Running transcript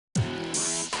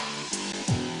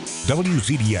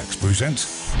WZDX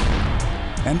presents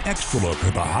an extra look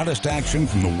at the hottest action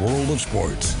from the world of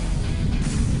sports.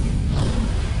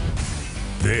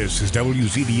 This is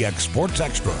WZDX Sports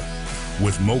Extra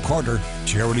with Mo Carter,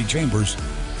 Charity Chambers,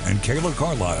 and Kayla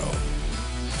Carlisle.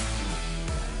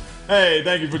 Hey,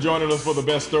 thank you for joining us for the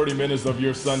best 30 minutes of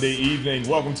your Sunday evening.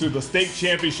 Welcome to the State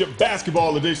Championship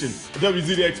Basketball Edition of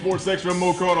WZDX Sports Extra.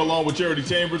 Mo Carter along with Charity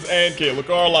Chambers and Kayla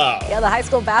Carlisle. Yeah, the high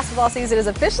school basketball season is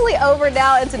officially over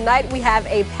now, and tonight we have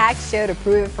a packed show to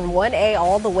prove it from 1A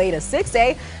all the way to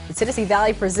 6A. The Tennessee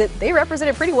Valley they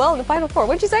represented pretty well in the Final Four.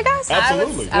 Wouldn't you say, guys?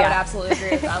 Absolutely. I would absolutely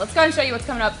agree with that. Let's go and show you what's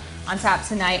coming up on tap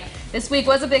tonight. This week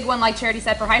was a big one, like Charity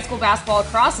said, for high school basketball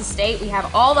across the state. We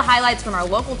have all the highlights from our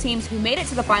local teams who made it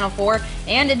to the Final Four,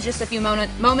 and in just a few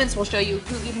moments, we'll show you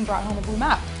who even brought home a blue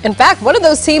map. In fact, one of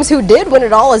those teams who did win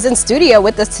it all is in studio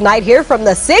with us tonight here from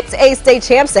the 6A state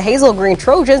champs, the Hazel Green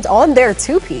Trojans, on their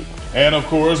two-peat. And, of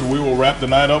course, we will wrap the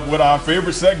night up with our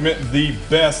favorite segment, the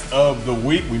best of the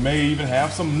week. We may even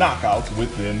have some knockouts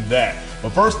within that.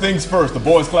 But first things first, the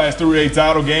boys Class 3A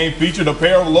title game featured a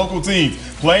pair of local teams,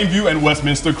 Plainview and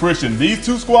Westminster Christian. These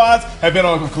two squads have been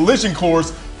on a collision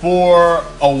course for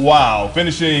a while,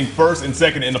 finishing first and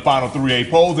second in the final 3A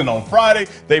polls. And on Friday,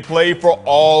 they played for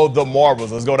all the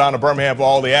marbles. Let's go down to Birmingham for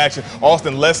all the action.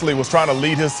 Austin Leslie was trying to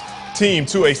lead his team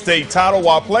to a state title,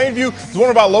 while Plainview is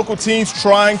one of our local teams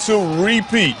trying to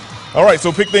repeat. All right,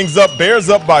 so pick things up. Bears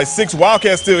up by 6.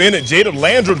 Wildcats still in it. Jada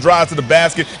Landrum drives to the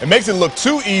basket and makes it look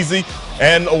too easy,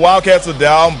 and the Wildcats are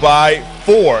down by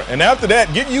 4. And after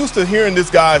that, get used to hearing this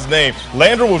guy's name.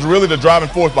 Landrum was really the driving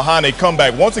force behind a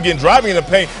comeback. Once again, driving in the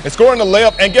paint and scoring the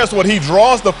layup, and guess what? He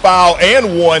draws the foul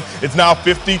and one. It's now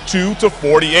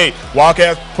 52-48.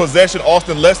 Wildcats possession.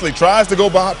 Austin Leslie tries to go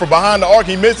from behind the arc.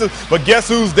 He misses, but guess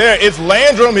who's there? It's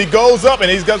Landrum. He goes up, and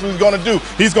guess what he's going to do?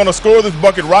 He's going to score this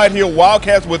bucket right here.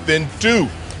 Wildcats within 2.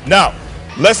 Now,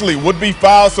 Leslie would be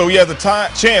fouled, so he has a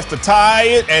chance to tie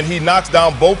it, and he knocks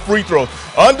down both free throws.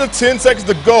 Under 10 seconds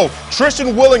to go,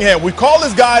 Tristan Willingham. We called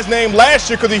this guy's name last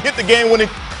year because he hit the game-winning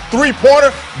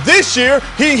three-pointer. This year,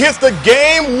 he hits the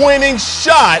game-winning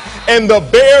shot, and the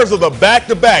Bears are the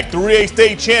back-to-back 3A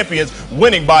state champions,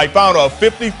 winning by a final of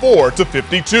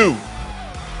 54-52.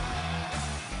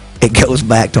 It goes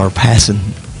back to our passing.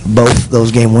 Both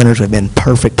those game winners have been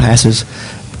perfect passes,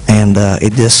 and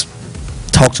it just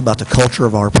talks about the culture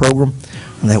of our program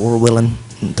and that we're willing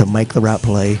to make the right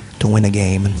play to win a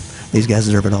game, and these guys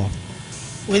deserve it all.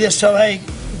 We just told, hey,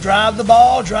 drive the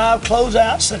ball, drive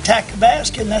closeouts, attack the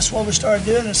basket, and that's what we started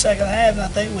doing in the second half. And I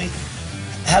think we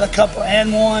had a couple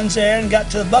and ones there and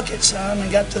got to the bucket some and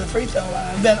got to the free throw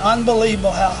line. It's been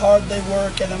unbelievable how hard they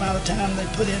work and the amount of time they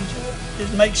put into it.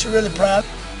 It makes you really proud.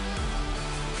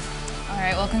 All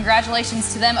right, well,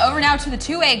 congratulations to them. Over now to the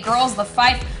 2A girls, the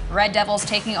Fife Red Devils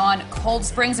taking on Cold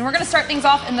Springs. And we're going to start things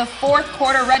off in the fourth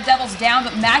quarter. Red Devils down,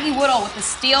 but Maggie Woodall with the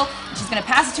steal. And she's going to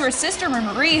pass it to her sister,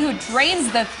 Marie, who drains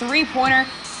the three-pointer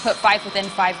to put Fife within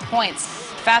 5 points.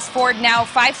 Fast forward now,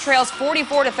 Fife trails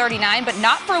 44-39, but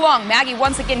not for long. Maggie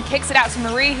once again kicks it out to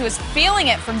Marie, who is feeling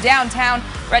it from downtown.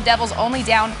 Red Devils only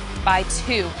down by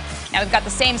 2. Now we've got the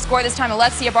same score this time.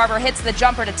 Alexia Barber hits the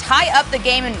jumper to tie up the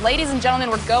game, and ladies and gentlemen,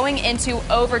 we're going into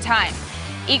overtime.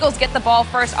 Eagles get the ball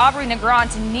first. Aubrey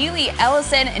Negron to Neely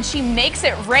Ellison, and she makes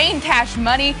it rain cash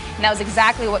money, and that was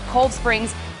exactly what Cold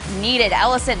Springs needed.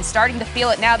 Ellison starting to feel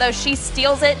it now, though. She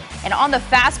steals it, and on the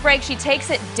fast break, she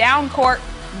takes it down court,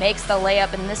 makes the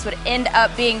layup, and this would end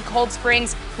up being Cold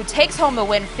Springs, who takes home the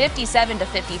win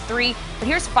 57-53. But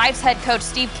here's Fife's head coach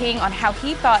Steve King on how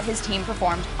he thought his team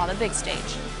performed on the big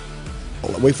stage.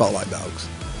 We fought like dogs.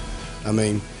 I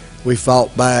mean, we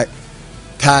fought back,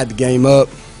 tied the game up,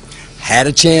 had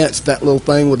a chance. That little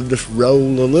thing would have just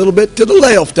rolled a little bit to the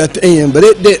left at the end, but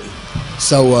it didn't.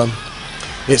 So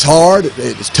it's hard,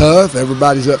 it's tough,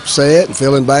 everybody's upset and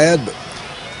feeling bad, but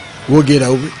we'll get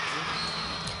over it.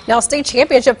 Now, state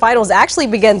championship finals actually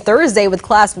began Thursday with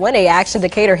Class 1A action.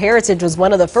 Decatur Heritage was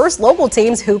one of the first local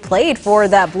teams who played for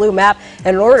that blue map.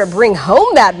 And in order to bring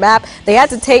home that map, they had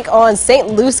to take on St.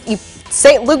 Luke's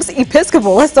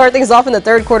Episcopal. Let's start things off in the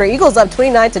third quarter. Eagles up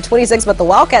 29-26, but the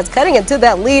Wildcats cutting into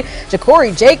that lead.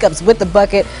 Ja'Cory Jacobs with the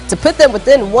bucket to put them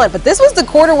within 1. But this was the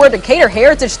quarter where Decatur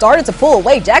Heritage started to pull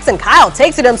away. Jackson Kyle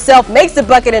takes it himself, makes the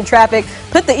bucket in traffic,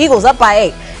 put the Eagles up by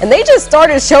 8. And they just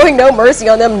started showing no mercy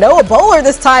on them. Noah Bowler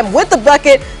this time with the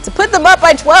bucket to put them up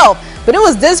by 12. But it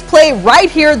was this play right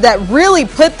here that really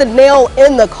put the nail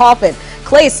in the coffin.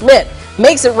 Clay Smith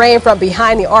makes it rain from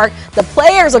behind the arc. The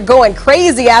players are going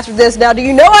crazy after this. Now, do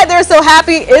you know why they're so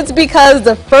happy? It's because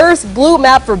the first blue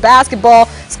map for basketball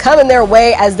is coming their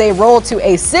way as they roll to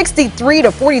a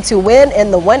 63-42 win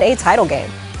in the 1A title game.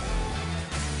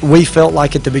 we felt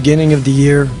like at the beginning of the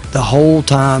year, the whole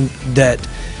time, that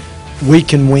we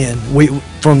can win.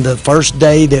 From the first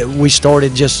day that we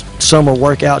started just summer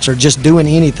workouts or just doing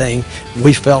anything,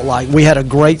 we felt like we had a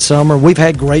great summer. We've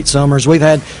had great summers. We've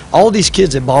had all these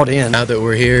kids that bought in. Now that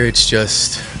we're here, it's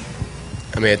just,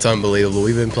 I mean, it's unbelievable.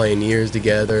 We've been playing years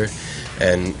together,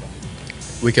 and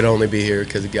we could only be here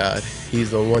because of God.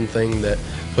 He's the one thing that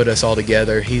put us all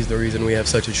together. He's the reason we have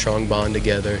such a strong bond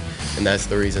together, and that's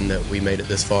the reason that we made it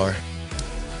this far.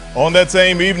 On that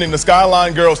same evening, the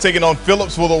Skyline girls taking on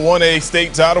Phillips for the 1A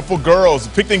state title for girls.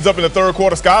 Pick things up in the third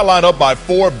quarter. Skyline up by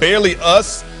 4, barely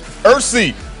us.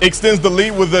 Ursi extends the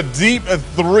lead with a deep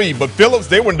 3, but Phillips,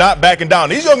 they were not backing down.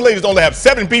 These young ladies only have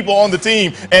 7 people on the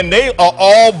team, and they are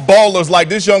all ballers like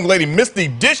this young lady, Misty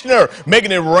Dishner,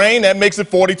 making it rain. That makes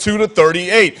it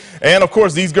 42-38. And, of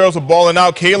course, these girls are balling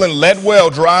out. Kaylin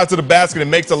Ledwell drives to the basket and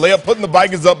makes a layup, putting the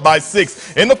Vikings up by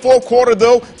 6. In the fourth quarter,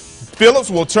 though,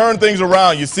 Phillips will turn things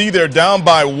around. You see they're down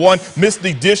by 1.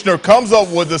 Misty Dishner comes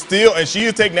up with the steal, and she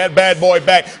is taking that bad boy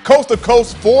back coast to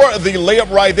coast for the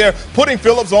layup right there, putting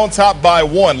Phillips on top by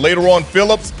 1. Later on,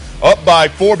 Phillips up by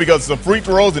 4 because of some free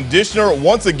throws, and Dishner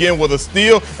once again with a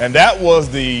steal, and that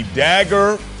was the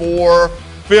dagger for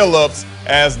Phillips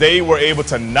as they were able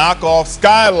to knock off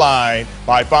Skyline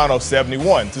by a final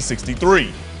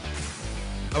 71-63.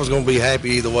 I was going to be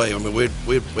happy either way. I mean, we'd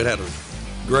had a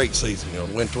great season, you know,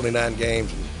 win 29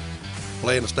 games and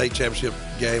play in the state championship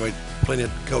game. Plenty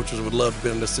of coaches would love to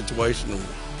be in this situation, and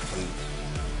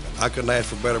I couldn't ask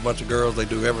for a better bunch of girls. They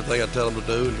do everything I tell them to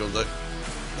do because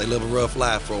they live a rough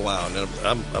life for a while, and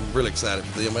I'm really excited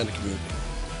for them and the community.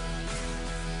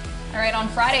 All right, on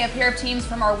Friday, a pair of teams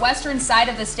from our western side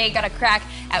of the state got a crack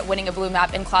at winning a blue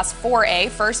map in Class 4A.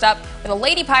 First up, the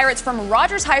Lady Pirates from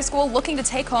Rogers High School looking to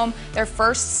take home their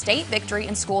first state victory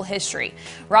in school history.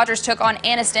 Rogers took on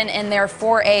Anniston in their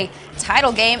 4A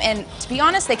title game, and to be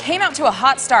honest, they came out to a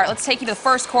hot start. Let's take you to the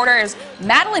first quarter. It was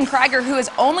Madeline Krieger, who is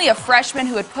only a freshman,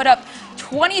 who had put up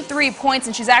 23 points,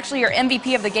 and she's actually your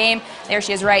MVP of the game. There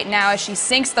she is right now as she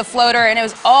sinks the floater, and it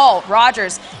was all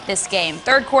Rogers this game.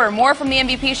 Third quarter, more from the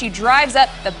MVP. She drives up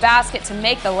the basket to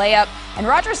make the layup, and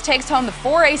Rogers takes home the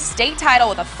 4A state title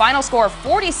with a final score of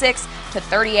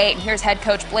 46-38. And here's head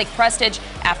coach Blake Prestige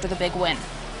after the big win.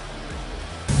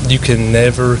 You can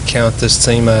never count this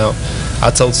team out.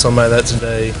 I told somebody that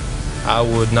today. I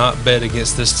would not bet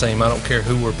against this team. I don't care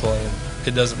who we're playing.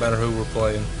 It doesn't matter who we're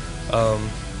playing.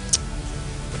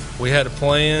 We had a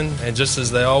plan, and just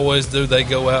as they always do, they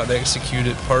go out and execute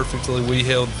it perfectly. We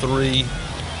held 3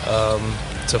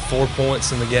 to 4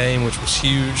 points in the game, which was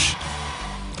huge.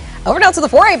 Over now to the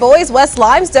 4A boys. West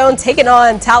Limestone taking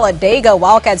on Talladega.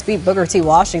 Wildcats beat Booker T.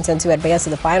 Washington to advance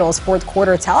to the finals. Fourth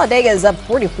quarter, Talladega is up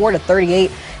 44-38,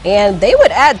 and they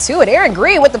would add to it. Aaron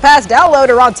Green with the pass down low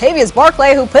to Rontavious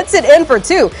Barclay, who puts it in for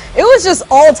 2. It was just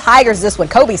all Tigers this one.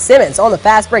 Kobe Simmons on the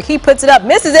fast break. He puts it up,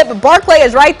 misses it, but Barclay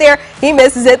is right there. He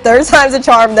misses it. Third time's a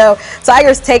charm, though.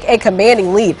 Tigers take a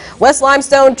commanding lead. West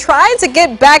Limestone trying to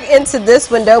get back into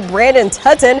this window. Brandon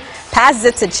Tutton passes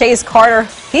it to Chase Carter.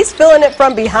 He's filling it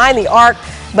from behind the arc.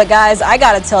 But, guys, I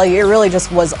got to tell you, it really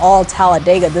just was all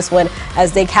Talladega this one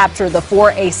as they capture the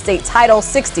 4A state title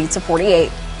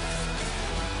 60-48.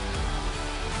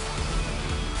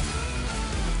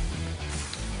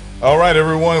 All right,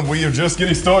 everyone, we are just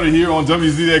getting started here on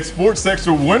WZDX Sports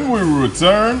Extra. When we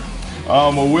return,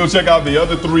 we'll check out the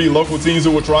other 3 local teams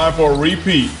who will try for a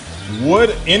repeat.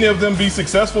 Would any of them be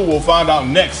successful? We'll find out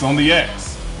next on the X.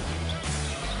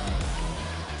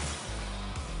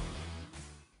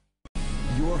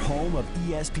 Your home of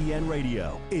ESPN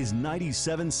Radio is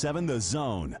 97.7 The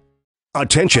Zone.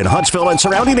 Attention Huntsville and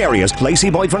surrounding areas. Lacey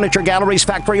Boy Furniture Gallery's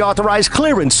factory authorized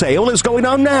clearance sale is going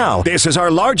on now. This is our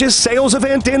largest sales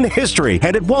event in history,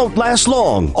 and it won't last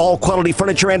long. All quality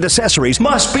furniture and accessories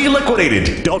must be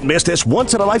liquidated. Don't miss this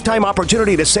once-in-a-lifetime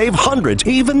opportunity to save hundreds,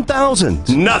 even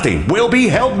thousands. Nothing will be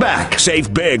held back.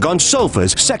 Save big on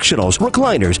sofas, sectionals,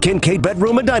 recliners, Kincaid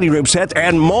bedroom and dining room set,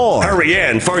 and more. Hurry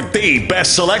in for the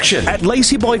best selection at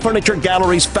Lacey Boy Furniture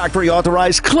Gallery's factory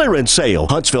authorized clearance sale.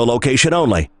 Huntsville location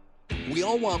only. We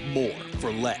all want more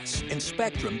for less, and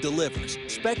Spectrum delivers.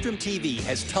 Spectrum TV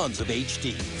has tons of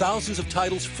HD, thousands of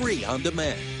titles free on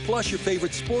demand. Plus, your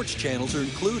favorite sports channels are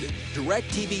included.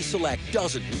 DirecTV Select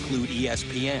doesn't include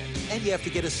ESPN. And you have to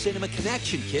get a Cinema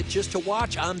Connection kit just to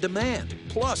watch on demand.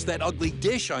 Plus, that ugly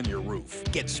dish on your roof.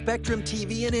 Get Spectrum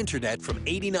TV and Internet from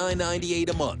 $89.98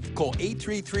 a month. Call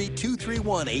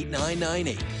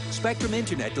 833-231-8998. Spectrum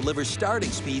Internet delivers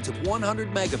starting speeds of 100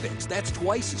 megabits. That's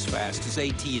twice as fast as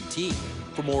AT&T.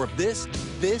 for more of this,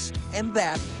 and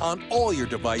that on all your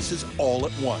devices all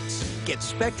at once. Get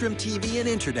Spectrum TV and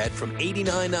Internet from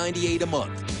 $89.98 a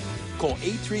month. Call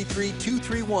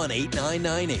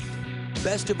 833-231-8998.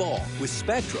 Best of all, with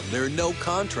Spectrum, there are no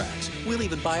contracts. We'll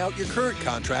even buy out your current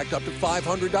contract up to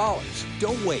 $500.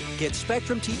 Don't wait. Get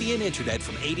Spectrum TV and Internet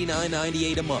from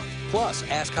 $89.98 a month. Plus,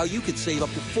 ask how you could save up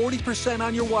to 40%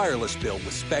 on your wireless bill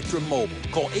with Spectrum Mobile.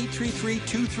 Call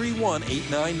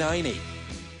 833-231-8998.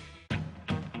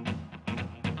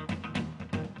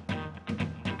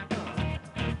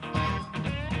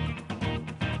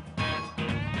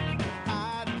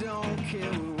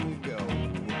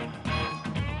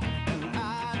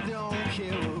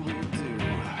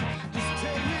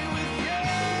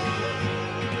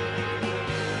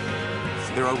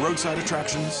 There are roadside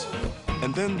attractions,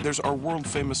 and then there's our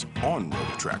world-famous on-road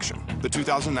attraction, the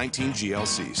 2019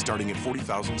 GLC, starting at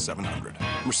 $40,700.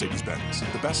 Mercedes-Benz,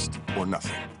 the best or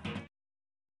nothing.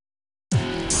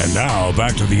 And now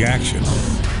back to the action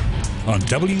on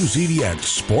WZDX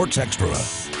Sports Extra.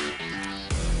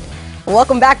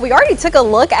 Welcome back. We already took a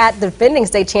look at the defending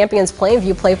state champions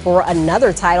Plainview play for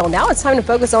another title. Now it's time to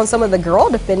focus on some of the girl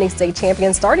defending state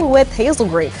champions, starting with Hazel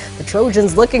Green. The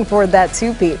Trojans looking for that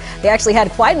two-peat. They actually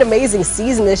had quite an amazing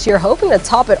season this year, hoping to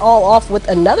top it all off with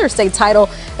another state title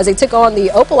as they took on the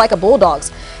Opelika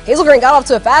Bulldogs. Hazel Green got off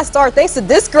to a fast start thanks to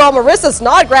this girl, Marissa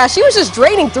Snodgrass. She was just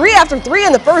draining 3 after 3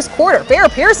 in the first quarter. Farrah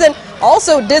Pearson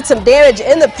also did some damage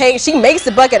in the paint. She makes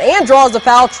the bucket and draws the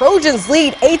foul. Trojans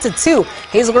lead 8-2.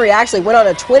 Hazel Green actually went on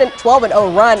a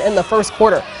 12-0 run in the first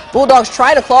quarter. Bulldogs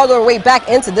try to claw their way back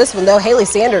into this one, though. Haley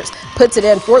Sanders puts it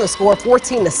in for the score,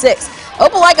 14-6.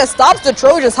 Opelika stops the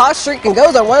Trojans' hot streak and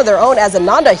goes on one of their own as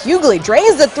Ananda Hughley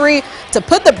drains the 3 to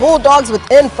put the Bulldogs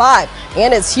within 5.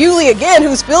 And it's Hughley again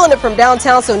who's feeling it from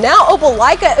downtown. So now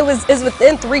Opelika is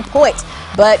within 3 points.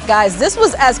 But, guys, this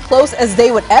was as close as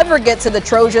they would ever get to the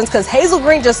Trojans because Hazel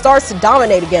Green just starts to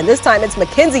dominate again. This time it's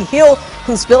Mackenzie Hill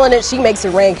who's feeling it. She makes it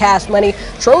rain cash money.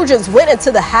 Trojans went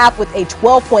into the half with a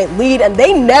 12-point lead, and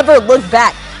they never looked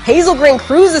back. Hazel Green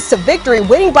cruises to victory,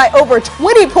 winning by over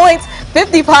 20 points,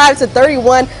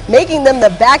 55-31, making them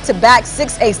the back-to-back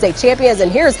 6A state champions. And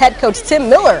here's head coach Tim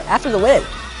Miller after the win.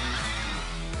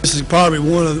 This is probably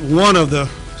one of the,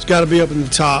 it's got to be up in the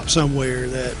top somewhere,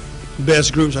 that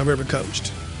best groups I've ever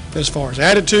coached, as far as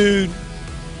attitude,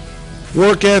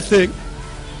 work ethic,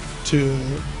 to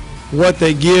what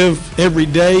they give every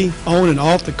day on and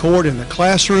off the court in the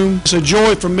classroom. It's a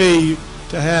joy for me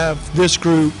to have this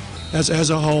group as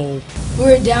a whole. We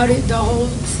were doubted the whole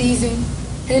season,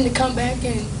 and to come back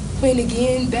and win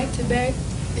again back to back,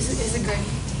 it's a great.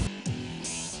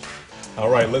 All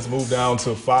right, let's move down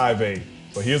to 5A.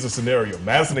 So here's a scenario.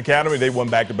 Madison Academy, they won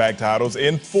back-to-back titles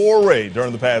in 4A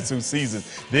during the past 2 seasons.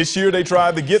 This year, they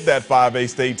tried to get that 5A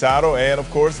state title and,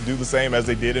 of course, do the same as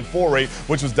they did in 4A,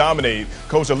 which was dominated.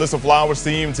 Coach Alyssa Flowers'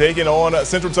 team taking on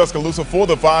Central Tuscaloosa for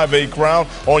the 5A crown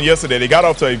on yesterday. They got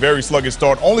off to a very sluggish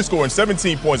start, only scoring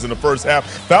 17 points in the first half.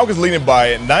 Falcons leading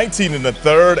by 19 in the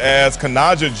third as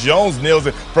Kanaja Jones nails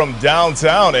it from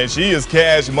downtown, and she is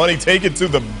cash money taken to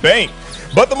the bank.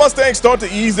 But the Mustangs start to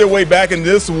ease their way back in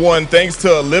this one thanks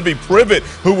to Livy Privet,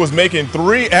 who was making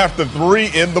 3 after 3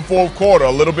 in the fourth quarter. A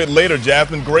little bit later,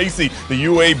 Jasmine Gracie, the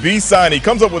UAB signee,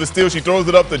 comes up with a steal. She throws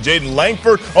it up to Jaden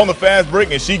Langford on the fast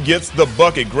break, and she gets the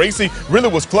bucket. Gracie really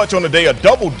was clutch on the day, a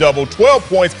double-double, 12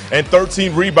 points and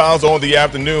 13 rebounds on the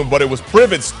afternoon. But it was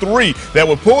Privet's 3 that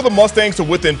would pull the Mustangs to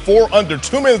within 4 under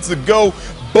 2 minutes to go.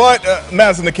 But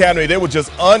Madison Academy, they were just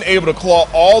unable to claw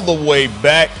all the way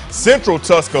back. Central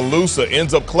Tuscaloosa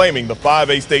ends up claiming the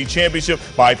 5A state championship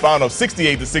by a final of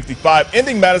 68-65,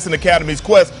 ending Madison Academy's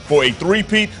quest for a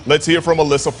three-peat. Let's hear from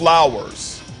Alyssa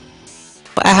Flowers.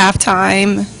 At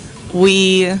halftime,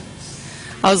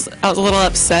 I was a little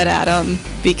upset at them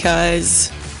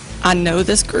because I know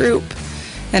this group,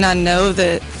 and I know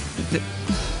that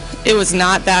it was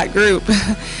not that group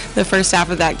the first half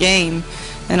of that game.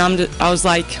 And I was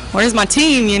like, where's my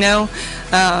team, you know?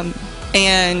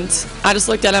 And I just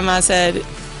looked at him and I said,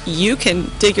 you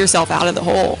can dig yourself out of the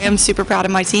hole. I'm super proud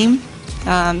of my team.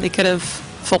 They could have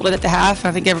folded at the half.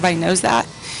 I think everybody knows that.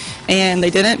 And they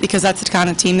didn't because that's the kind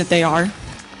of team that they are.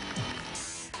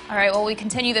 All right, well, we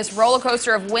continue this roller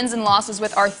coaster of wins and losses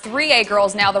with our 3A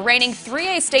girls now. The reigning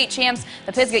 3A state champs,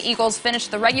 the Pisgah Eagles, finished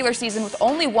the regular season with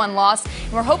only 1 loss,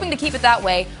 and we're hoping to keep it that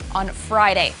way on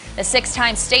Friday. The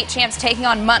 6-time state champs taking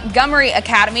on Montgomery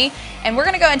Academy, and we're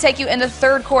going to go and take you in the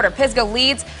third quarter. Pisgah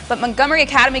leads, but Montgomery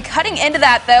Academy cutting into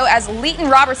that, though, as Leighton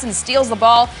Robertson steals the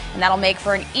ball, and that'll make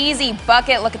for an easy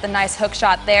bucket. Look at the nice hook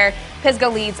shot there. Pisgah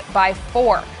leads by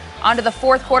 4. On to the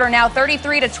fourth quarter now,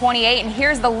 33-28, and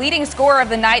here's the leading scorer of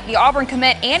the night, the Auburn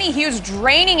commit, Annie Hughes,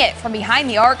 draining it from behind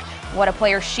the arc. What a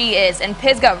player she is. And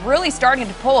Pisgah really starting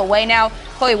to pull away now.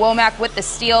 Chloe Womack with the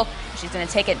steal. She's going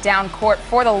to take it down court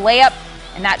for the layup,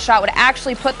 and that shot would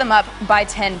actually put them up by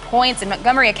 10 points. And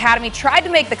Montgomery Academy tried to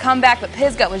make the comeback, but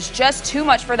Pisgah was just too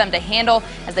much for them to handle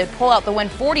as they pull out the win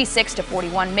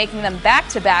 46-41, making them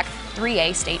back-to-back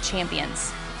 3A state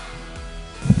champions.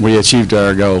 We achieved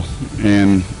our goal,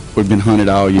 and we've been hunted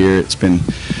all year. It's been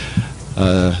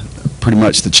pretty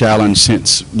much the challenge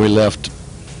since we left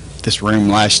this room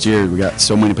last year. We got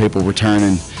so many people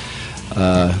returning,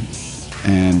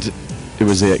 and it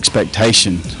was the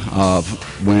expectation of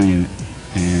winning,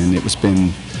 and it was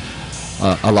been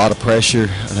a lot of pressure.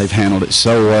 They've handled it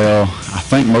so well. I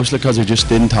think mostly because they just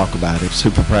didn't talk about it.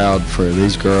 Super proud for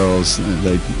these girls.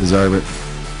 They deserve it.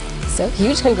 So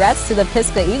huge congrats to the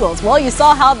Pisgah Eagles. Well, you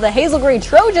saw how the Hazel Green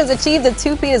Trojans achieved a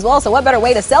two-peat as well, so what better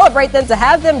way to celebrate than to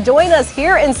have them join us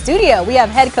here in studio. We have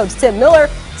head coach Tim Miller,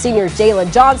 seniors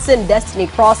Jalen Johnson, Destiny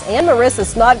Cross, and Marissa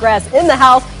Snodgrass in the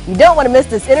house. You don't want to miss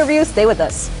this interview. Stay with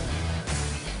us.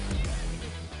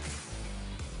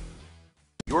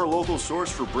 Your local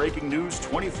source for breaking news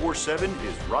 24/7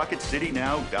 is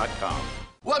RocketCityNow.com.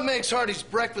 What makes Hardee's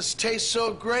breakfast taste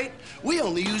so great? We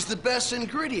only use the best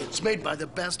ingredients made by the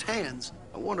best hands.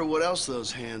 I wonder what else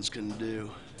those hands can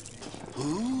do.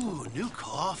 Ooh, new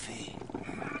coffee.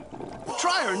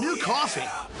 Try our new coffee.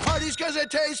 Hardee's because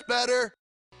it tastes better.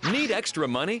 Need extra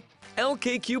money?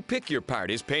 LKQ Pick Your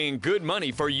Part is paying good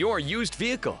money for your used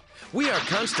vehicle. We are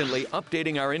constantly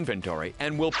updating our inventory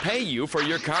and will pay you for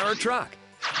your car or truck.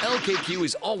 LKQ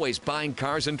is always buying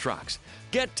cars and trucks.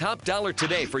 Get top dollar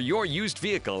today for your used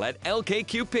vehicle at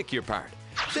LKQ Pick Your Part.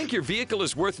 Think your vehicle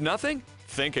is worth nothing?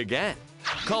 Think again.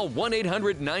 Call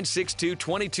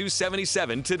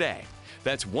 1-800-962-2277 today.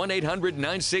 That's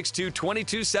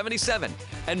 1-800-962-2277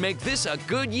 and make this a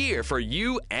good year for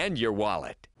you and your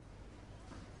wallet.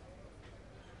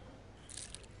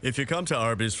 If you come to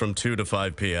Arby's from 2 to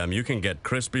 5 p.m., you can get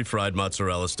crispy fried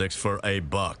mozzarella sticks for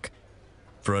 $1.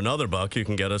 For another $1, you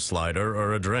can get a slider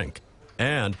or a drink.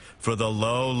 And for the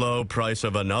low, low price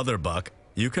of another $1,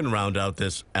 you can round out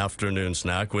this afternoon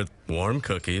snack with warm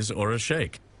cookies or a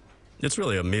shake. It's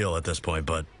really a meal at this point,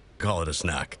 but call it a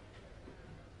snack.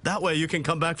 That way you can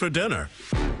come back for dinner.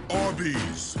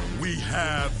 Arby's, we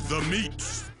have the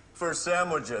meats. For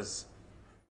sandwiches.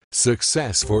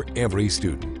 Success for every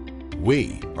student.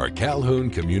 We are Calhoun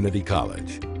Community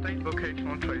College.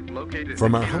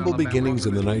 From our humble beginnings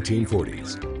in the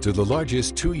 1940s to the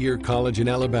largest two-year college in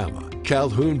Alabama,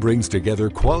 Calhoun brings together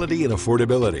quality and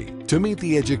affordability to meet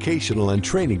the educational and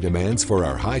training demands for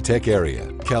our high-tech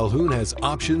area. Calhoun has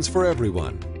options for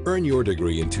everyone. Earn your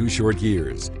degree in 2 short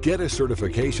years. Get a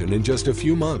certification in just a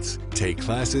few months. Take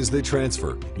classes that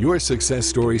transfer. Your success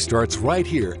story starts right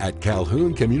here at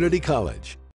Calhoun Community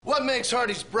College. What makes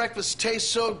Hardee's breakfast taste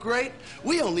so great?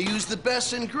 We only use the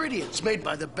best ingredients made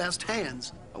by the best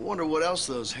hands. I wonder what else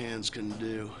those hands can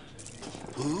do.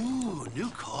 Ooh, new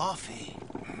coffee.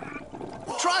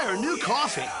 Try our new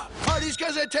coffee. Hardee's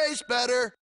because it tastes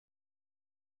better.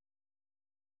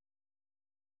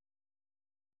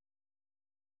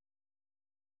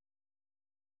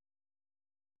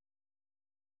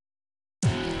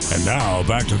 And now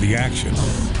back to the action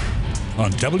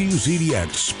on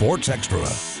WZDX Sports Extra.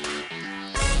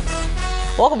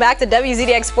 Welcome back to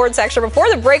WZDX Sports Extra. Before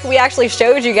the break, we actually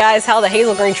showed you guys how the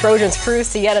Hazel Green Trojans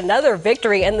cruised to yet another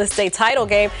victory in the state title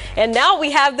game. And now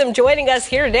we have them joining us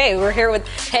here today. We're here with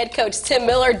head coach Tim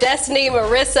Miller, Destiny,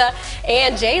 Marissa,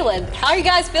 and Jalen. How are you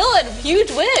guys feeling? Huge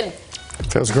win.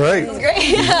 Feels great. Feels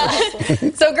great.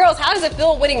 So, girls, how does it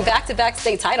feel winning back-to-back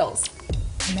state titles?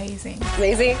 Amazing.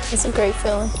 Amazing? It's a great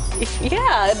feeling.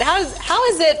 Yeah. And how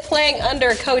is it playing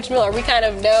under Coach Miller? We kind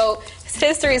of know his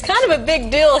history is kind of a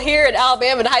big deal here at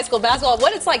Alabama in high school basketball.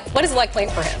 What is it like playing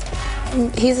for him?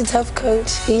 He's a tough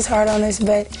coach. He's hard on us,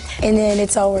 but in the end,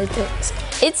 it's all worth it.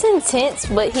 It's intense,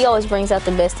 but he always brings out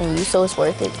the best in you, so it's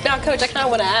worth it. Now, Coach, I kind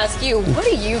of want to ask you, what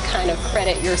do you kind of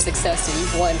credit your success to?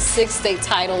 You've won 6 state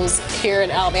titles here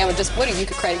in Alabama. Just what do you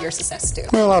credit your success to?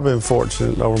 Well, I've been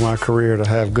fortunate over my career to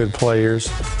have good players,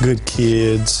 good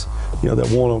kids, that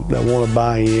want to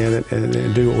buy in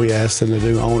and do what we ask them to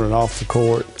do on and off the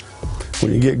court.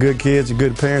 When you get good kids and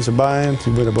good parents to buy in,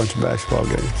 you win a bunch of basketball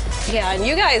games. Yeah, and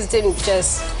you guys didn't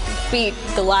just beat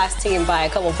the last team by a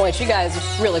couple points. You guys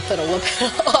really put a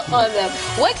whooping on them.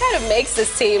 What kind of makes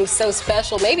this team so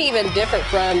special, maybe even different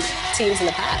from teams in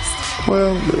the past?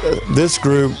 Well, this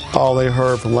group, all they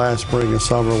heard from last spring and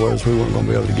summer was we weren't going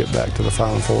to be able to get back to the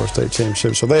Final Four state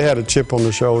championship. So they had a chip on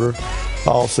their shoulder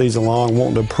all season long,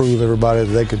 wanting to prove everybody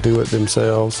that they could do it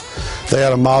themselves. They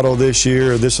had a motto this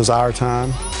year, this is our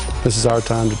time. This is our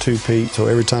time to two-peat. So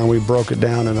every time we broke it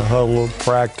down in a huddle,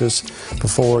 practice,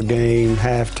 before a game,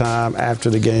 halftime, after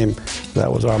the game,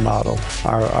 that was our motto,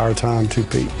 our time to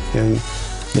two-peat. And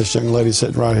this young lady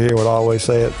sitting right here would always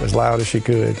say it as loud as she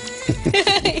could.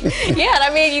 Yeah, and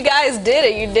I mean, you guys did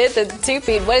it. You did the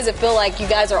two-peat. What does it feel like? You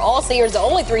guys are all seniors, the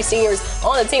only 3 seniors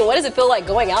on the team. What does it feel like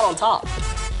going out on top?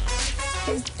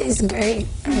 It's great.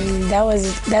 I mean,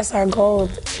 that's our goal.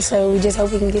 So we just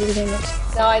hope we can get it again next year.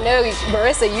 Now, I know,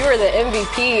 Marissa, you were the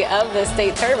MVP of the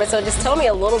state tournament, so just tell me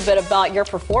a little bit about your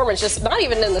performance, just not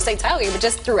even in the state title game, but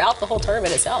just throughout the whole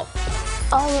tournament itself.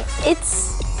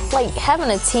 It's like having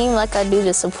a team like I do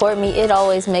to support me. It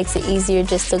always makes it easier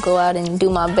just to go out and do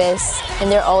my best,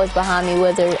 and they're always behind me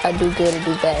whether I do good or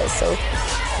do bad. So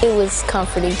it was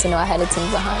comforting to know I had a team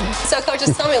behind me. So, Coach,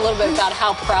 just tell me a little bit about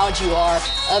how proud you are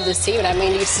of this team. And I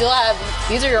mean, you still have,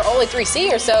 these are your only 3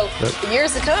 seniors, so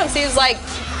years to come seems like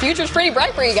future's pretty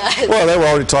bright for you guys. Well, they were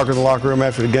already talking in the locker room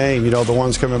after the game, the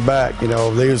ones coming back.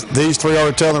 These 3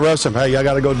 already telling the rest of them, hey, I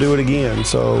got to go do it again.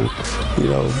 So,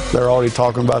 they're already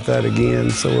talking about that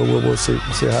again. So we'll see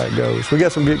how it goes. We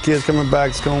got some good kids coming back.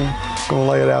 It's going to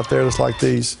lay it out there just like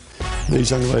these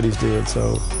young ladies did.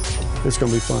 So it's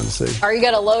going to be fun to see. Are you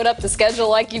going to load up the schedule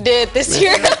like you did this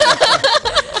year?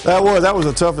 That was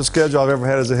the toughest schedule I've ever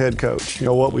had as a head coach,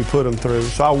 what we put them through.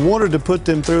 So I wanted to put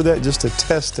them through that just to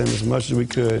test them as much as we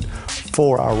could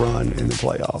for our run in the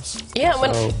playoffs. Yeah,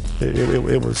 so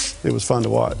it was fun to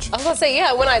watch. I was going to say,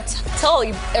 yeah, when I tell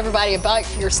everybody about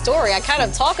your story, I kind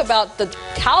of talk about the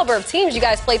caliber of teams you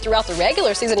guys played throughout the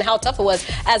regular season and how tough it was.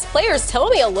 As players, tell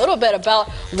me a little bit about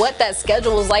what that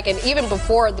schedule was like, and even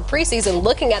before the preseason,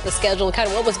 looking at the schedule, kind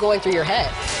of what was going through your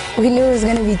head. We knew it was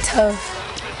going to be tough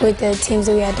with the teams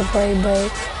that we had to play,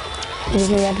 but we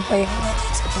just knew we had to play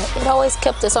hard. It always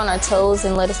kept us on our toes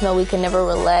and let us know we could never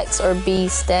relax or be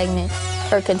stagnant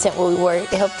or content where we were. It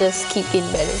helped us keep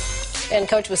getting better. And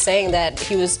Coach was saying that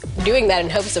he was doing that in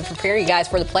hopes of preparing you guys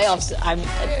for the playoffs.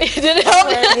 Did it help?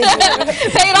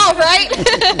 Paid off, right?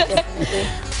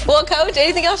 Well, Coach,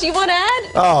 anything else you want to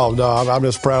add? Oh, no, I'm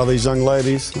just proud of these young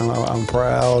ladies. I'm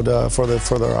proud for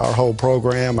our whole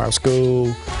program, our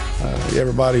school,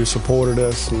 everybody who supported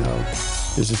us.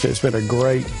 It's been a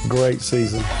great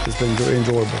season. It's been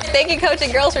enjoyable. Thank you, Coach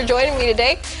and girls, for joining me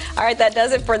today. All right, that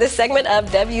does it for this segment of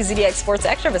WZDX Sports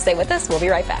Extra, but stay with us. We'll be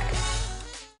right back.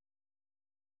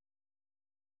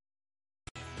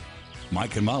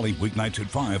 Mike and Molly, weeknights at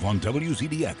 5 on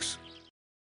WZDX.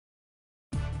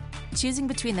 Choosing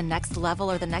between the next level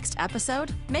or the next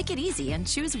episode? Make it easy and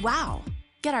choose WOW.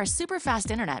 Get our super fast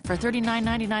internet for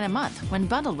 $39.99 a month when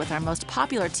bundled with our most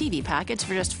popular TV package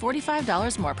for just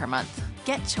 $45 more per month.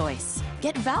 Get choice.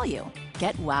 Get value.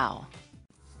 Get WOW.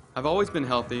 I've always been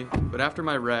healthy, but after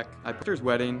my wreck, at Peter's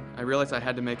wedding, I realized I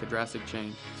had to make a drastic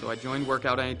change, so I joined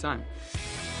Workout Anytime.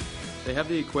 They have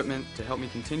the equipment to help me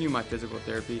continue my physical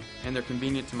therapy, and they're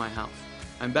convenient to my house.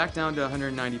 I'm back down to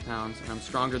 190 pounds, and I'm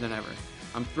stronger than ever.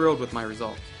 I'm thrilled with my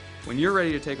results. When you're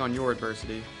ready to take on your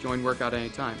adversity, join Workout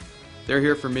Anytime. They're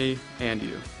here for me and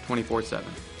you, 24/7.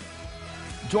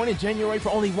 Join in January for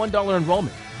only $1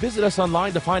 enrollment. Visit us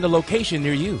online to find a location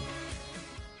near you.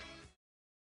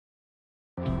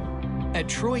 At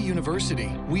Troy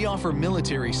University, we offer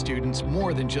military students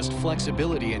more than just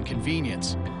flexibility and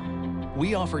convenience.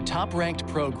 We offer top-ranked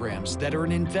programs that are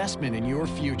an investment in your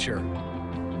future.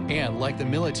 And like the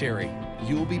military,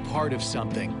 you'll be part of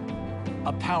something.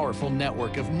 A powerful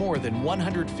network of more than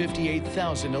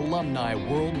 158,000 alumni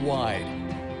worldwide.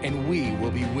 And we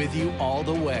will be with you all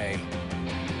the way.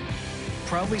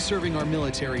 Proudly serving our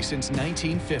military since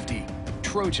 1950.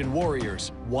 Trojan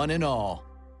Warriors, one and all.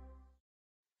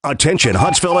 Attention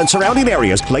Huntsville and surrounding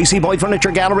areas. Lacey Boyd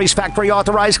Furniture Gallery's factory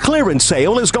authorized clearance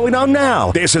sale is going on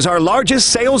now. This is our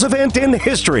largest sales event in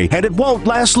history, and it won't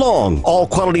last long. All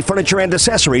quality furniture and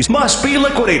accessories must be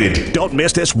liquidated. Don't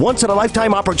miss this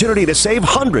once-in-a-lifetime opportunity to save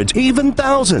hundreds, even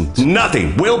thousands.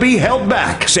 Nothing will be held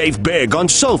back. Save big on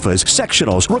sofas,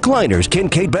 sectionals, recliners,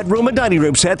 Kincaid bedroom and dining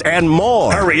room sets, and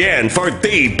more. Hurry in for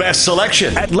the best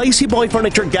selection at Lacey Boyd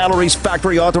Furniture Gallery's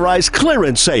factory authorized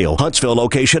clearance sale. Huntsville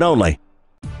location only.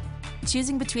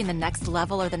 Choosing between the next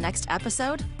level or the next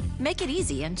episode? Make it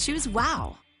easy and choose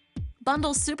WOW.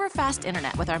 Bundle super fast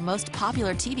internet with our most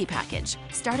popular TV package,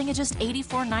 starting at just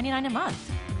 $84.99 a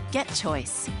month. Get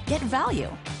choice. Get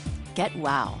value. Get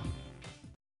WOW.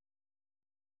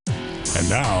 And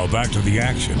now back to the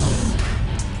action.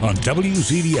 on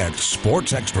WZDX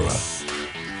Sports Extra.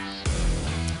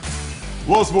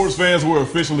 Well, sports fans, we're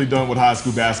officially done with high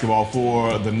school basketball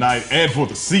for the night and for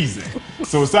the season.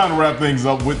 So it's time to wrap things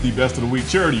up with the best of the week.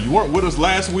 Charity, you weren't with us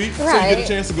last week, so you get a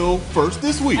chance to go first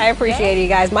this week. I appreciate you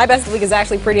guys. My best of the week is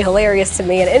actually pretty hilarious to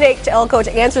me. An NHL coach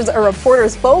answers a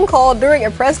reporter's phone call during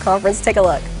a press conference. Take a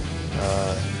look.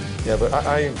 Yeah, but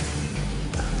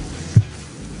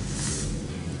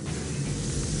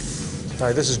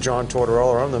Hi, this is John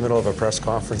Tortorella. I'm in the middle of a press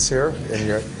conference here, and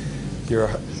you're.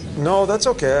 No, that's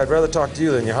okay. I'd rather talk to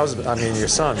you than your husband. I mean, your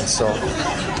son. So,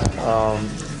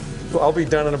 I'll be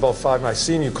done in about 5 minutes. I've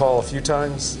seen you call a few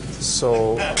times,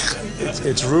 so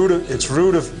it's rude. It's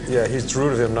rude of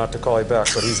him not to call you back,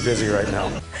 but he's busy right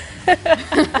now.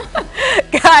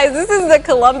 Guys, this is the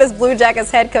Columbus Blue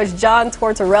Jackets head coach, John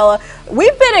Tortorella.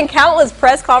 We've been in countless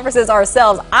press conferences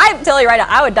ourselves. I'm telling you right now,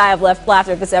 I would die of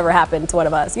laughter if this ever happened to one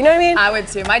of us. You know what I mean? I would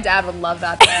too. My dad would love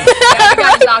that. I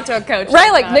got to talk to a coach.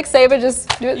 Right, like Nick Saban just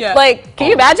do it. Yeah. Like, can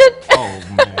you imagine? Oh,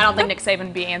 man. I don't think Nick Saban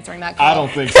would be answering that call. I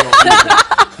don't think so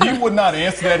either. He would not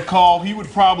answer that call. He would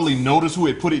probably notice who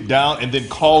had put it down and then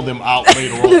call them out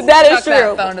later on. That is true.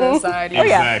 That phone to the side. Oh,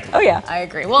 yeah. Exactly. Oh, yeah. I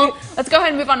agree. Well, let's go ahead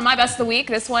and move on to my best of the week.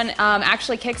 This one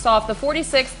actually kicks off the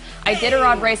 46th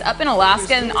Iditarod race up in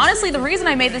Alaska. And honestly, the reason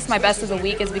I made this my best of the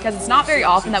week is because it's not very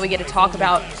often that we get to talk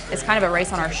about this kind of a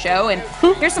race on our show. And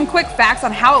here's some quick facts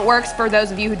on how it works for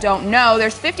those of you who don't know.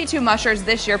 There's 52 mushers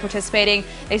this year participating.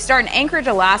 They start in Anchorage,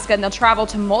 Alaska, and they'll travel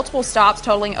to multiple stops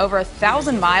totaling over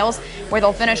 1,000 miles where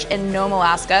they'll finish in Nome,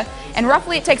 Alaska. And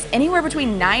roughly it takes anywhere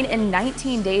between 9 and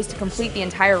 19 days to complete the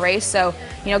entire race. So,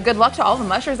 good luck to all the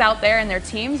mushers out there and their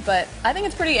teams. But I think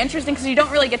it's pretty interesting because you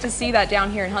don't really get to see that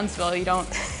down here in Huntsville. You don't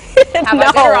have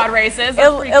Iditarod races.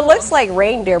 It looks like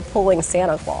reindeer pulling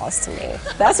Santa Claus to me.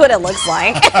 That's what it looks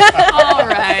like. All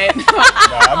right.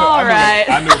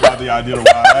 I knew about the Iditarod.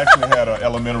 I actually had an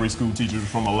elementary school teacher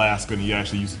from Alaska, and he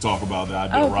actually used to talk about the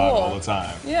Iditarod all the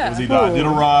time. Yeah. It was either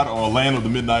Iditarod or Land of the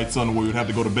Midnight Sun, where we would have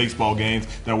to go to baseball games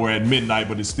that were at midnight,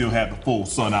 but it still had the full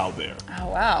sun out there. Oh,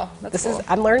 wow.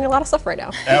 I'm learning a lot of stuff right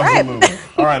now. Absolutely.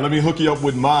 All right, let me hook you up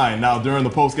with mine. Now, during the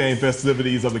post-game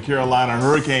festivities of the Carolina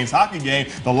Hurricanes hockey game,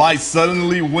 the lights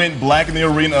suddenly went black in the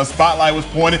arena. A spotlight was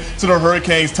pointed to the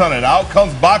Hurricanes tunnel. And out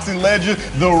comes boxing legend,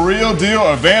 the real deal,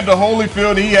 Evander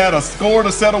Holyfield. He had a score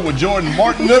to settle with Jordan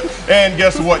Martinook. And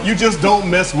guess what? You just don't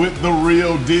mess with the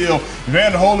real deal.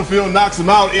 Evander Holyfield knocks him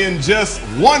out in just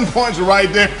one punch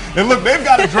right there. And look, they've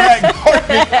got to drag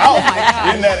Martinook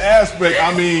out in that aspect.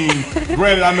 I mean,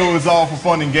 granted, I know it's all for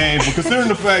fun and games, but considering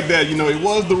the fact that, it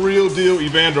was the real deal,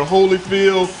 Evander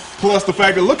Holyfield, plus the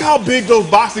fact that look how big those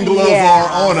boxing gloves are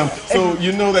on him. So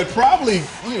that probably,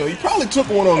 he probably took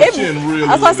one on the chin really.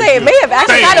 I was going to say, it may have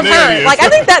actually kind of hurt. Like, I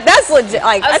think that's legit.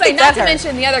 Like, I think not to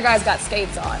mention the other guy's got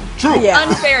skates on. True. Yeah.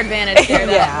 Unfair advantage there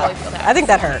that Holyfield has. I think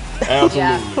that hurt.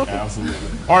 Absolutely. Absolutely.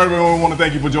 All right, everyone, we want to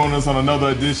thank you for joining us on another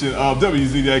edition of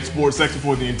WZDX Sports Section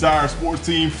for the entire sports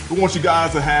team. We want you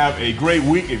guys to have a great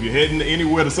week. If you're heading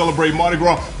anywhere to celebrate Mardi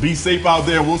Gras, be safe out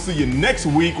there. We'll see you next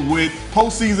week with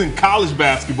postseason college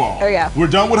basketball. Oh, yeah. We're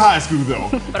done with high school, though.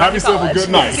 Have yourself a good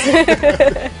night.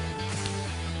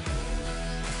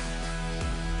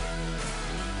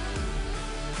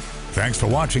 Thanks for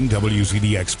watching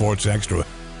WZDX Sports Extra.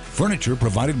 Furniture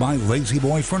provided by Lazy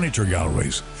Boy Furniture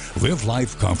Galleries. Live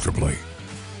life comfortably.